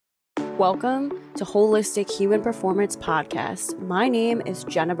Welcome to Holistic Human Performance Podcast. My name is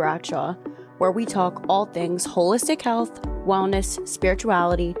Jenna Bradshaw, where we talk all things holistic health, wellness,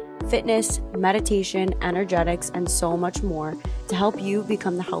 spirituality, fitness, meditation, energetics, and so much more to help you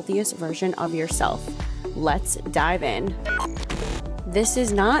become the healthiest version of yourself. Let's dive in. This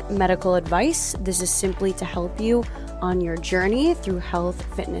is not medical advice. This is simply to help you on your journey through health,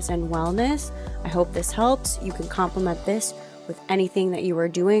 fitness, and wellness. I hope this helps. You can complement this with anything that you are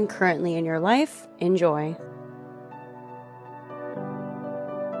doing currently in your life. Enjoy.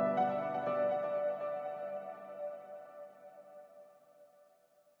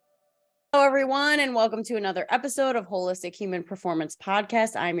 Hello, everyone, and welcome to another episode of Holistic Human Performance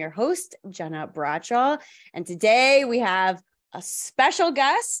Podcast. I'm your host, Jenna Bradshaw, and today we have a special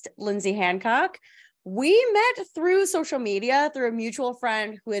guest, Lindsey Hancock. We met through social media, through a mutual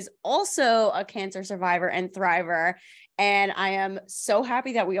friend who is also a cancer survivor and thriver. And I am so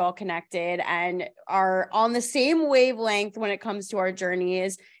happy that we all connected and are on the same wavelength when it comes to our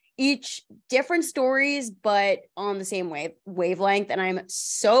journeys, each different stories, but on the same wavelength. And I'm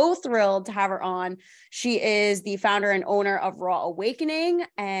so thrilled to have her on. She is the founder and owner of Raw Awakening.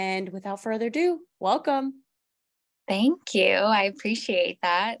 And without further ado, welcome. Thank you. I appreciate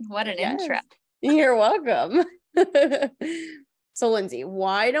that. What an intro. You're welcome. So Lindsey,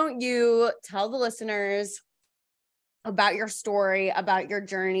 why don't you tell the listeners about your story, about your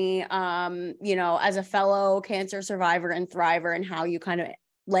journey, as a fellow cancer survivor and thriver, and how you kind of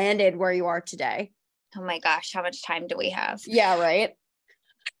landed where you are today? Oh my gosh, how much time do we have? Yeah, right.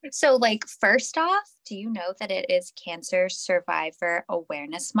 So first off, do you know that it is Cancer Survivor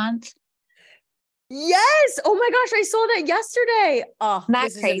Awareness Month? Yes. Oh my gosh, I saw that yesterday. Oh,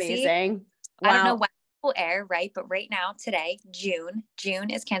 That's this crazy. Is amazing. Wow. I don't know when it will air, right? But right now, today, June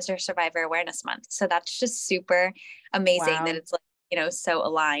is Cancer Survivor Awareness Month. So that's just super amazing that it's so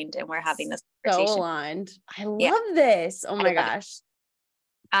aligned, and we're having this conversation. So aligned. I love this. Oh my gosh.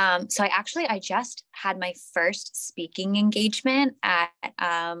 So I just had my first speaking engagement at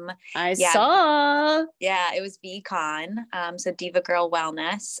I saw. Yeah, it was VCon. So Diva Girl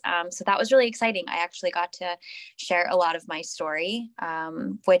Wellness. So that was really exciting. I actually got to share a lot of my story,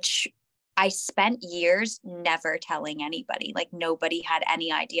 which I spent years never telling anybody. Nobody had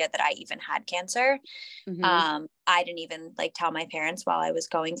any idea that I even had cancer. Mm-hmm. I didn't even tell my parents while I was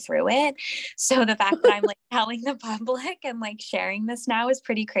going through it. So the fact that I'm telling the public and sharing this now is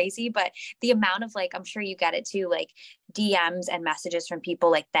pretty crazy. But the amount of I'm sure you get it too, DMs and messages from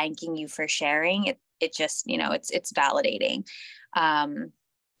people thanking you for sharing it just, it's validating.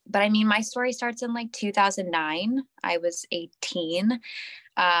 But I mean, my story starts in 2009. I was 18.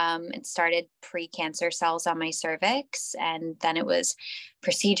 It started pre-cancer cells on my cervix, and then it was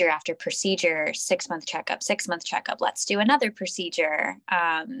procedure after procedure, 6-month checkup. Let's do another procedure.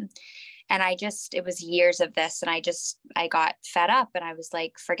 And it was years of this, and I got fed up, and I was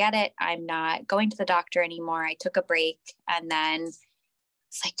like, forget it. I'm not going to the doctor anymore. I took a break, and then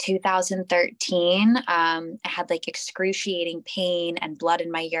it's 2013. I had excruciating pain and blood in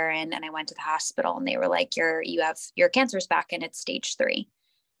my urine, and I went to the hospital, and they were like, your cancer's back, and it's stage 3.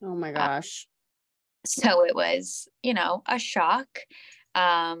 Oh my gosh. So it was, a shock.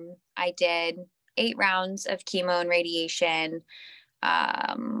 I did 8 rounds of chemo and radiation,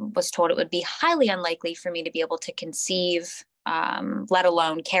 was told it would be highly unlikely for me to be able to conceive, let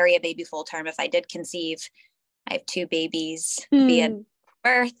alone carry a baby full term if I did conceive. I have 2 babies via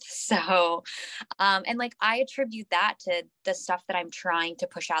birth. So, and I attribute that to the stuff that I'm trying to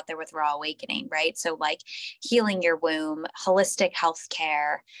push out there with Raw Awakening, right? So healing your womb, holistic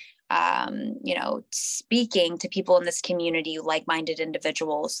healthcare, speaking to people in this community, like-minded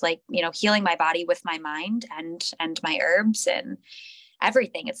individuals, healing my body with my mind and my herbs and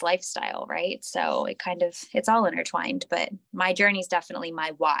everything. It's lifestyle, right? So it's all intertwined, but my journey is definitely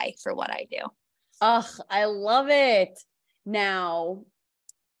my why for what I do. Ugh, I love it. Now,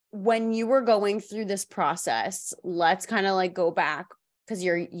 when you were going through this process, let's kind of go back, because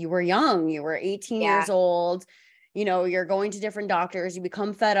you were young, you were 18 years old, you're going to different doctors, you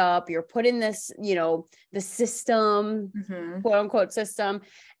become fed up, you're put in this, the system, quote unquote system.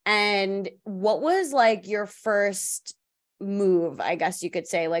 And what was your first move, I guess you could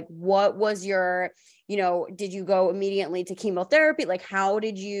say? What was your, did you go immediately to chemotherapy? How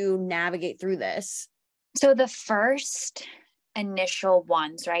did you navigate through this? So the first initial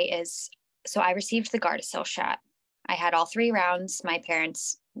ones, right, so I received the Gardasil shot. I had all 3 rounds. My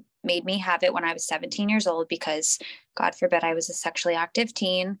parents made me have it when I was 17 years old because, God forbid, I was a sexually active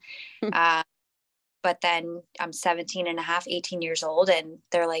teen. But then I'm 17 and a half, 18 years old, and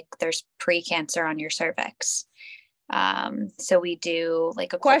they're like, there's pre-cancer on your cervix. So we do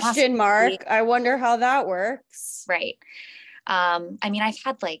like a question mark. I wonder how that works. Right. I mean, I've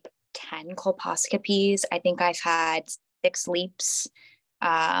had like 10 colposcopies. I think I've had 6 leaps.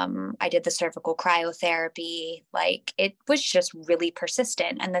 I did the cervical cryotherapy. Like it was just really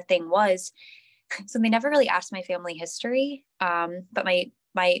persistent. And the thing was, so they never really asked my family history. But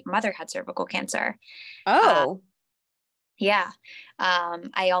my mother had cervical cancer. Oh. Yeah.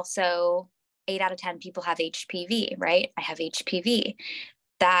 I also, 8 out of 10 people have HPV, right? I have HPV.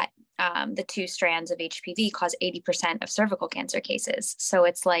 That the 2 strands of HPV cause 80% of cervical cancer cases. So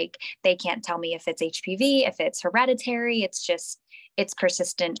it's like they can't tell me if it's HPV, if it's hereditary. It's just, it's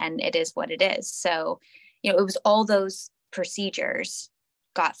persistent and it is what it is. So, it was all those procedures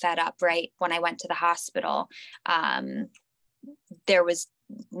got fed up, right? When I went to the hospital, there was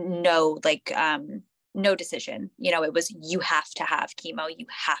no no decision. It was, you have to have chemo, you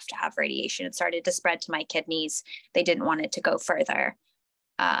have to have radiation. It started to spread to my kidneys. They didn't want it to go further.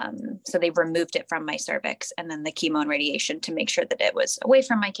 So they removed it from my cervix and then the chemo and radiation to make sure that it was away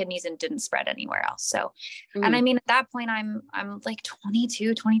from my kidneys and didn't spread anywhere else. So, and I mean, at that point I'm like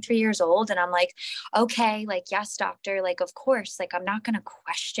 22, 23 years old. And I'm like, okay, like, yes, doctor, like, of course, like, I'm not going to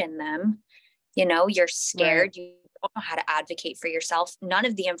question them. You're scared. Right. You don't know how to advocate for yourself. None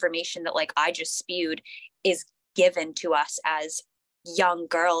of the information that like I just spewed is given to us as young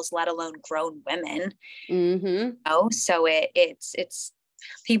girls, let alone grown women. So it's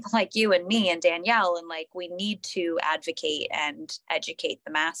people like you and me and Danielle, and like, we need to advocate and educate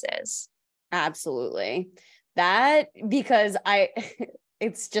the masses. Absolutely. That, because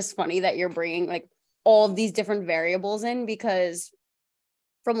it's just funny that you're bringing like all of these different variables in, because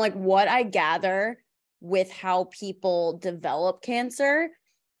from like what I gather with how people develop cancer,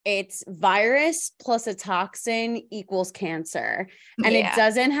 it's virus plus a toxin equals cancer. And it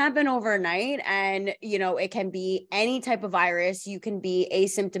doesn't happen overnight. And, it can be any type of virus. You can be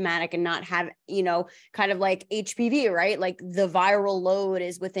asymptomatic and not have, kind of like HPV, right? Like the viral load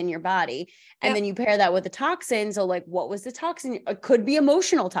is within your body. And then you pair that with the toxin. So like, what was the toxin? It could be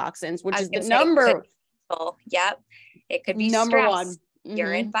emotional toxins, which is the number. Yep. It could be number stress. 1.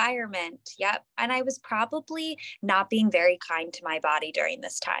 Your environment. Yep. And I was probably not being very kind to my body during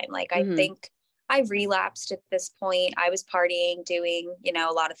this time. Like, I think I relapsed at this point. I was partying, doing,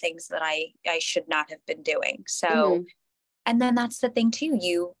 a lot of things that I should not have been doing. So, and then that's the thing too.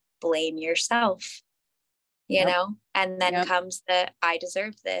 You blame yourself, know, and then comes the, I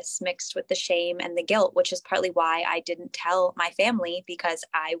deserve this, mixed with the shame and the guilt, which is partly why I didn't tell my family, because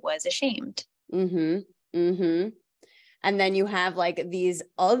I was ashamed. And then you have like these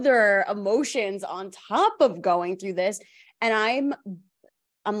other emotions on top of going through this. And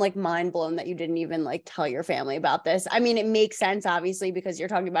I'm like mind blown that you didn't even like tell your family about this. I mean, it makes sense, obviously, because you're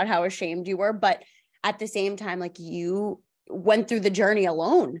talking about how ashamed you were, but at the same time, like, you went through the journey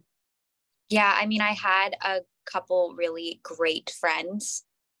alone. Yeah. I mean, I had a couple really great friends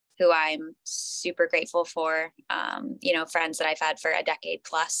who I'm super grateful for, friends that I've had for a decade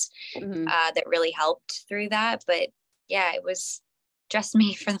plus, that really helped through that. But yeah, it was just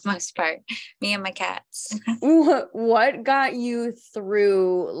me for the most part, me and my cats. What got you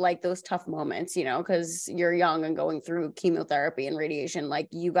through like those tough moments, because you're young and going through chemotherapy and radiation, like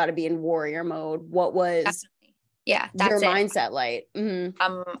you got to be in warrior mode. What was your mindset like?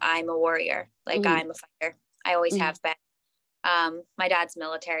 I'm a warrior. Like, I'm a fighter. I always have been. My dad's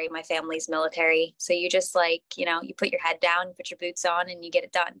military, my family's military. So you just like, you put your head down, you put your boots on and you get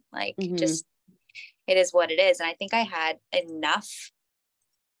it done. Like, just, it is what it is. And I think I had enough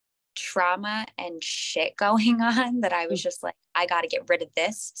trauma and shit going on that I was just like, I got to get rid of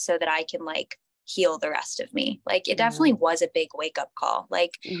this so that I can like heal the rest of me. Like, it definitely was a big wake up call.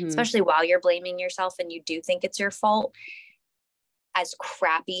 Like, especially while you're blaming yourself and you do think it's your fault, as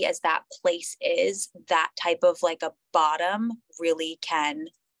crappy as that place is, that type of like a bottom really can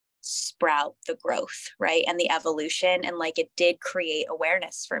sprout the growth, right? And the evolution. And like, it did create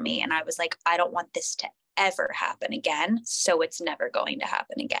awareness for me. And I was like, I don't want this to ever happen again. So it's never going to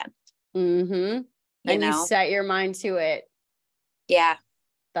happen again. And you set your mind to it. Yeah.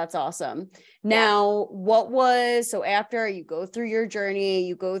 That's awesome. Now, so after you go through your journey,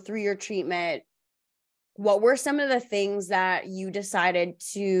 you go through your treatment, what were some of the things that you decided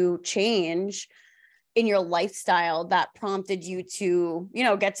to change in your lifestyle that prompted you to,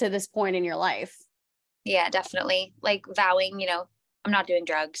 get to this point in your life? Yeah, definitely. Like vowing, I'm not doing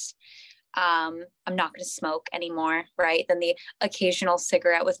drugs. I'm not going to smoke anymore. Right. Then the occasional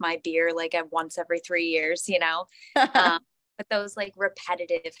cigarette with my beer, like at once every 3 years, but those like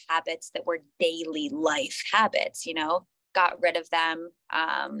repetitive habits that were daily life habits, got rid of them.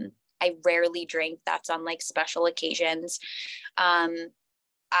 I rarely drink. That's on like special occasions. Tried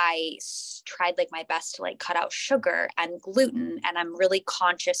like my best to like cut out sugar and gluten, and I'm really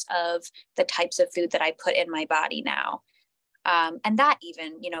conscious of the types of food that I put in my body now. And that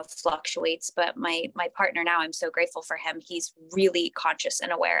even, fluctuates, but my partner now, I'm so grateful for him. He's really conscious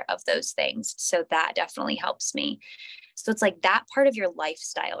and aware of those things. So that definitely helps me. So it's like that part of your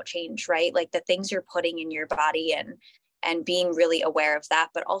lifestyle change, right? Like the things you're putting in your body and being really aware of that,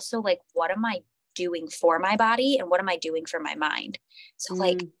 but also like, what am I doing for my body and what am I doing for my mind? So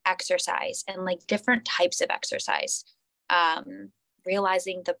like exercise and like different types of exercise,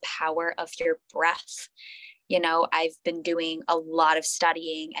 realizing the power of your breath. I've been doing a lot of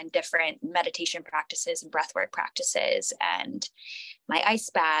studying and different meditation practices and breathwork practices and my ice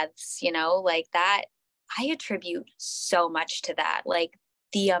baths, like that. I attribute so much to that. Like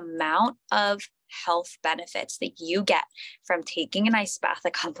the amount of health benefits that you get from taking an ice bath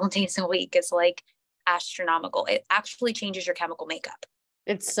a couple of days a week is like astronomical. It actually changes your chemical makeup.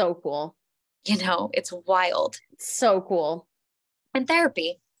 It's so cool. It's wild. It's so cool. And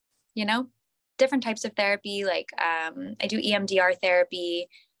therapy, different types of therapy. Like I do EMDR therapy.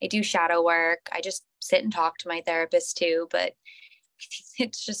 I do shadow work. I just sit and talk to my therapist too. But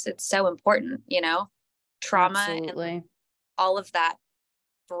it's so important, trauma Absolutely. And all of that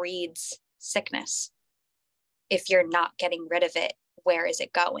breeds sickness. If you're not getting rid of it, where is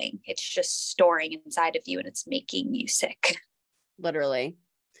it going? It's just storing inside of you and it's making you sick. Literally.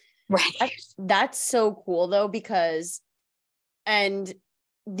 Right. That's so cool though, because, and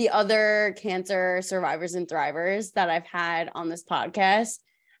the other cancer survivors and thrivers that I've had on this podcast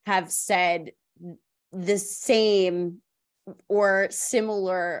have said the same or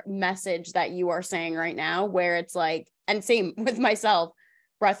similar message that you are saying right now, where it's like, and same with myself,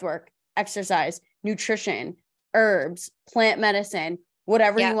 breathwork, exercise, nutrition, herbs, plant medicine,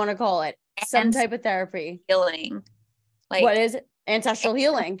 whatever you want to call it, some type of therapy. Healing. Like, what is it? Ancestral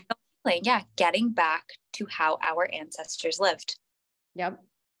healing. Yeah. Getting back to how our ancestors lived. Yep.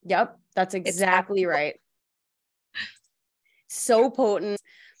 That's exactly right. So potent.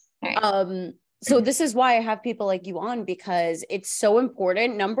 Right. So this is why I have people like you on, because it's so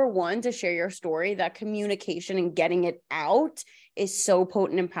important. Number one, to share your story, that communication and getting it out is so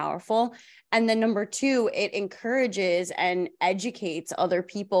potent and powerful. And then number two, it encourages and educates other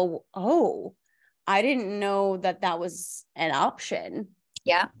people. Oh, I didn't know that was an option.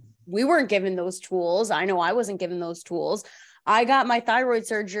 Yeah. We weren't given those tools. I know I wasn't given those tools. I got my thyroid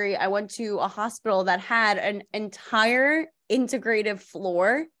surgery. I went to a hospital that had an entire integrative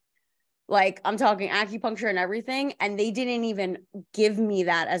floor. Like, I'm talking acupuncture and everything. And they didn't even give me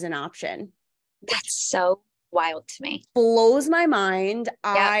that as an option. That's so wild to me. Blows my mind. Yep.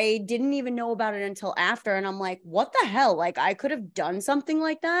 I didn't even know about it until after. And I'm like, what the hell? Like, I could have done something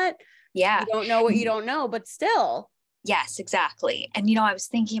like that. Yeah. You don't know what you don't know, but still. Yes, exactly. And, I was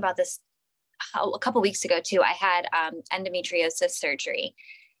thinking about this a couple of weeks ago too. I had endometriosis surgery.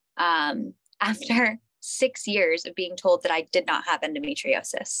 After 6 years of being told that I did not have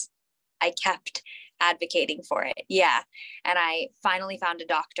endometriosis, I kept advocating for it. Yeah. And I finally found a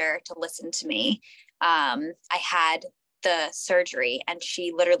doctor to listen to me. I had the surgery and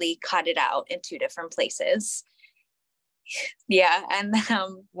she literally cut it out in 2 different places. Yeah. And,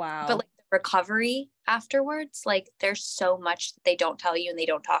 wow. But like the recovery afterwards, like there's so much that they don't tell you and they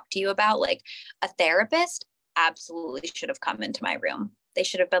don't talk to you about. Like a therapist absolutely should have come into my room. They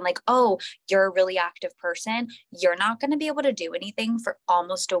should have been like, oh, you're a really active person. You're not going to be able to do anything for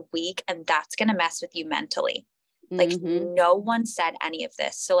almost a week. And that's going to mess with you mentally. Like no one said any of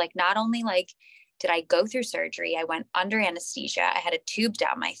this. So like, not only like, did I go through surgery? I went under anesthesia. I had a tube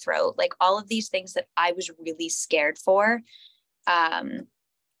down my throat, like all of these things that I was really scared for.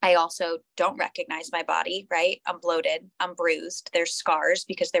 I also don't recognize my body, right? I'm bloated. I'm bruised. There's scars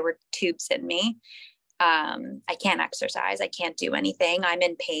because there were tubes in me. I can't exercise. I can't do anything. I'm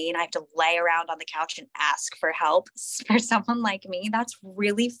in pain. I have to lay around on the couch and ask for help. For someone like me, that's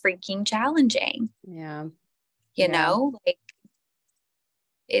really freaking challenging. Yeah. You know, like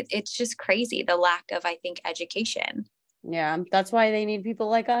it's just crazy. The lack of, I think, education. Yeah. That's why they need people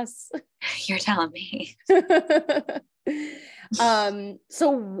like us. You're telling me.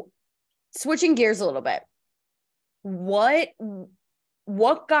 So switching gears a little bit,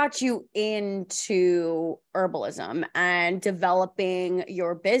 what got you into herbalism and developing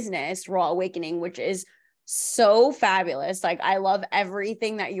your business, Raw Awakening, which is so fabulous? Like, I love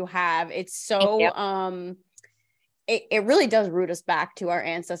everything that you have. It's so, it really does root us back to our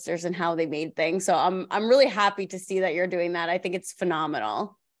ancestors and how they made things. So I'm really happy to see that you're doing that. I think it's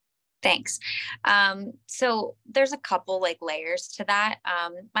phenomenal. Thanks. So there's a couple like layers to that.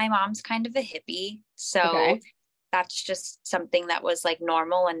 My mom's kind of a hippie, so Okay. that's just something that was like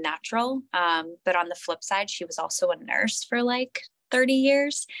normal and natural. But on the flip side, she was also a nurse for like 30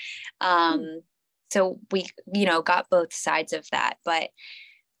 years. Hmm. So we, you know, got both sides of that. But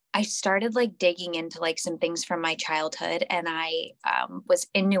I started like digging into like some things from my childhood, and I was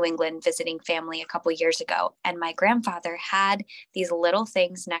in New England visiting family a couple years ago, and my grandfather had these little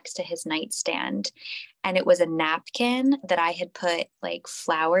things next to his nightstand, and it was a napkin that I had put like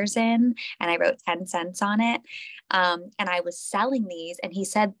flowers in, and I wrote 10 cents on it, and I was selling these, and he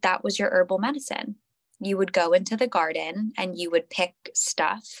said that was your herbal medicine. You would go into the garden and you would pick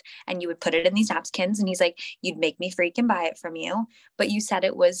stuff and you would put it in these napkins. And he's like, you'd make me freaking buy it from you, but you said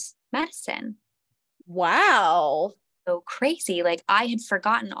it was medicine. Wow. So crazy. Like I had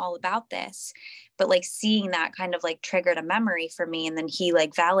forgotten all about this, but like seeing that kind of like triggered a memory for me. And then he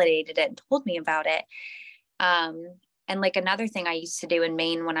like validated it and told me about it. Um, and like another thing I used to do in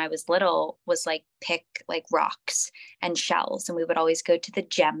Maine when I was little was like pick like rocks and shells. And we would always go to the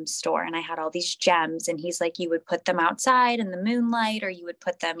gem store, and I had all these gems. And he's like, you would put them outside in the moonlight, or you would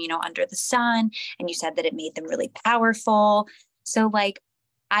put them, you know, under the sun. And you said that it made them really powerful. So like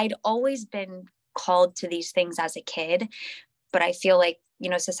I'd always been called to these things as a kid, but I feel like, you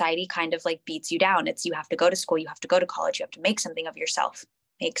know, society kind of like beats you down. It's you have to go to school, you have to go to college, you have to make something of yourself,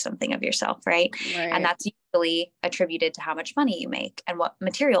 right? And Right. that's usually attributed to how much money you make and what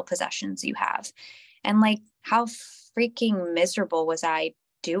material possessions you have. And like, how freaking miserable was I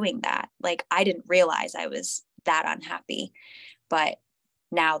doing that? Like, I didn't realize I was that unhappy. But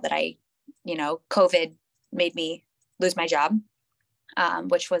now that you know, COVID made me lose my job,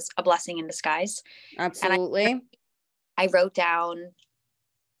 which was a blessing in disguise. And Absolutely. I wrote down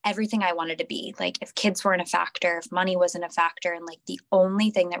everything I wanted to be. Like if kids weren't a factor, if money wasn't a factor, and like the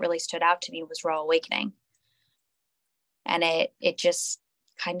only thing that really stood out to me was Raw Awakening. And it just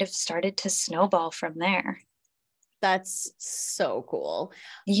kind of started to snowball from there. That's so cool.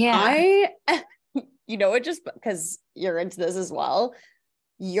 Yeah. I, you know, it just because you're into this as well,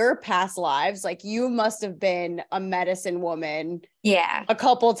 your past lives, like you must have been a medicine woman Yeah. a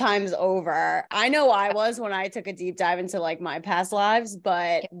couple times over. I know I was when I took a deep dive into like my past lives,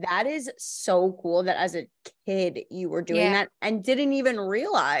 but that is so cool that as a kid you were doing Yeah. that and didn't even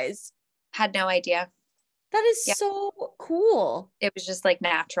realize. Had no idea. That is Yeah. so cool. It was just like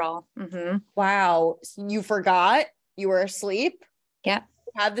natural. Mm-hmm. Wow. You forgot, you were asleep, Yeah.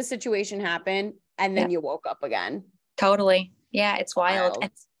 had the situation happen, and Yeah. then you woke up again. Totally. Yeah. It's wild. Wild.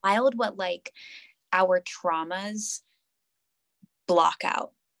 It's wild what like our traumas block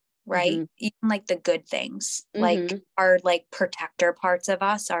out, right? Mm-hmm. Even like the good things, like Mm-hmm. our like protector parts of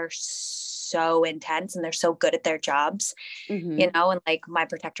us are so intense and they're so good at their jobs, you Mm-hmm. know, and like my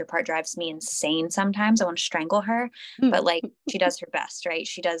protector part drives me insane sometimes. I want to strangle her, but like she does her best, right?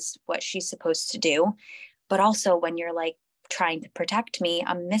 She does what she's supposed to do. But also when you're like trying to protect me,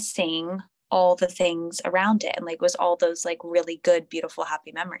 I'm missing all the things around it and like was all those like really good, beautiful,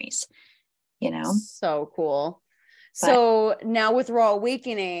 happy memories, you know? So cool. But So now with Raw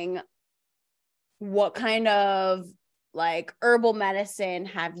Awakening, what kind of like herbal medicine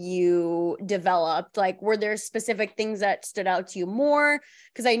have you developed? Like, were there specific things that stood out to you more?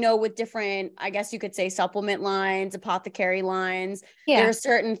 Because I know with different, I guess you could say supplement lines, apothecary lines, there yeah. are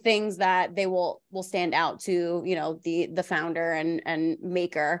certain things that they will stand out to, you know, the founder and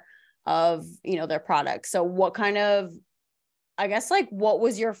maker of, you know, their product. So what kind of, I guess like what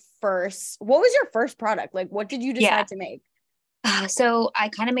was your first product? Like what did you Yeah. decide to make? So I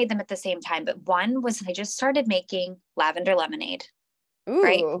kind of made them at the same time, but one was I just started making lavender lemonade,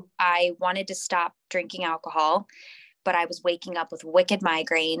 right? Ooh. I wanted to stop drinking alcohol, but I was waking up with wicked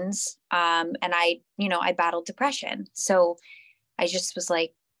migraines. And you know, I battled depression. So I just was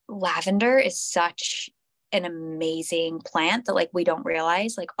like, lavender is such an amazing plant that like we don't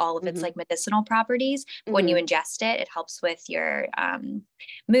realize like all of its Mm-hmm. like medicinal properties. But when you Mm-hmm. ingest it, it helps with your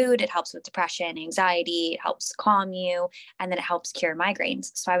mood, it helps with depression, anxiety, it helps calm you, and then it helps cure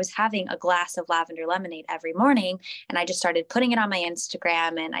migraines. So I was having a glass of lavender lemonade every morning, and I just started putting it on my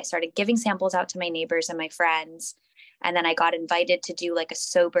Instagram, and I started giving samples out to my neighbors and my friends. And then I got invited to do like a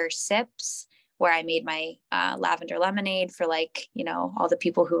sober sips where I made my lavender lemonade for like, you know, all the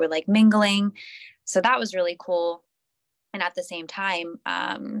people who were like mingling. So that was really cool. And at the same time,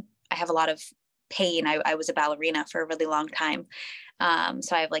 I have a lot of pain. I was a ballerina for a really long time.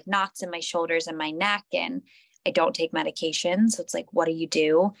 So I have like knots in my shoulders and my neck, and I don't take medication. So it's like, what do you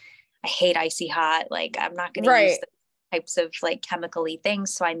do? I hate icy hot. Like, I'm not going to use Right. the types of like chemically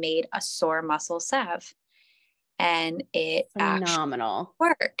things. So I made a sore muscle salve. and it actually Phenomenal.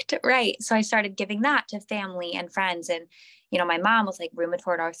 worked. Right. So I started giving that to family and friends. And, my mom was like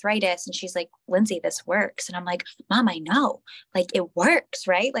rheumatoid arthritis and she's like, Lindsey, this works. And I'm like, Mom, I know, like it works,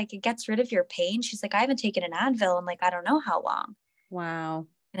 right? Like it gets rid of your pain. She's like, I haven't taken an Advil in like, I don't know how long. Wow.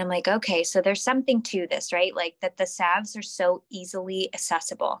 And I'm like, okay, so there's something to this, right? Like that the salves are so easily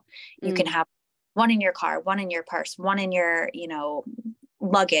accessible. You can have one in your car, one in your purse, one in your,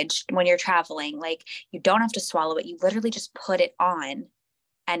 luggage when you're traveling. Like you don't have to swallow it. You literally just put it on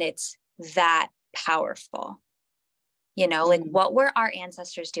and it's that powerful. Like what were our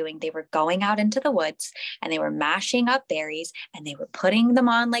ancestors doing? They were going out into the woods and they were mashing up berries and they were putting them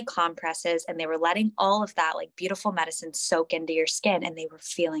on like compresses and they were letting all of that like beautiful medicine soak into your skin and they were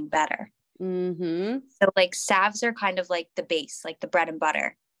feeling better. So like salves are kind of like the base, like the bread and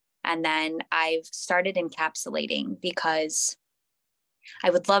butter. And then I've started encapsulating because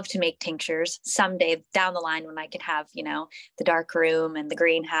I would love to make tinctures someday down the line when I can have, the dark room and the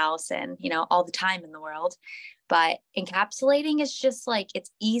greenhouse and, all the time in the world. But encapsulating is just like,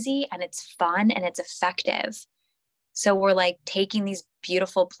 it's easy and it's fun and it's effective. So we're like taking these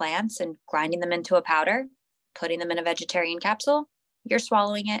beautiful plants and grinding them into a powder, putting them in a vegetarian capsule. You're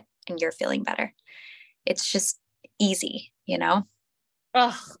swallowing it and you're feeling better. It's just easy,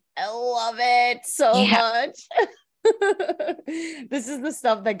 Oh, I love it so much. This is the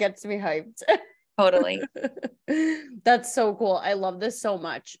stuff that gets me hyped. Totally. That's so cool. I love this so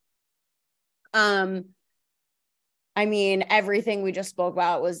much. I mean, everything we just spoke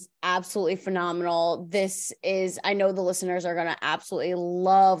about was absolutely phenomenal. I know the listeners are going to absolutely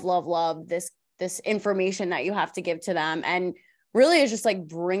love this information that you have to give to them. And really it's just like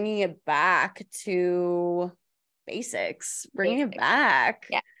bringing it back to basics, bringing it back.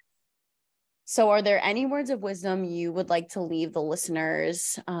 Yeah. So are there any words of wisdom you would like to leave the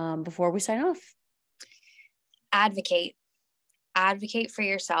listeners before we sign off? Advocate for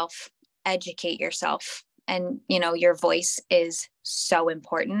yourself, educate yourself. And, your voice is so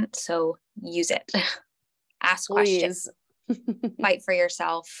important. So use it. Ask questions, fight for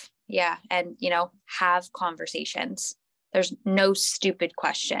yourself. Yeah. And, have conversations. There's no stupid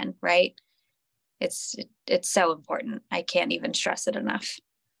question, right? It's so important. I can't even stress it enough.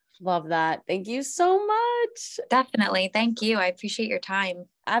 Love that. Thank you so much. Definitely. Thank you. I appreciate your time.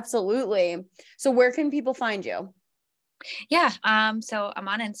 Absolutely. So where can people find you? Yeah. So I'm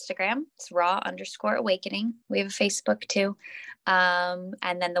on Instagram. It's raw_awakening. We have a Facebook too. And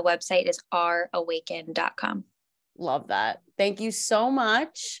then the website is rawaken.com. Love that. Thank you so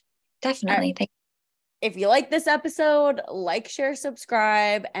much. Definitely. If you like this episode, like, share,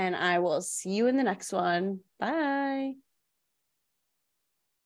 subscribe, and I will see you in the next one. Bye.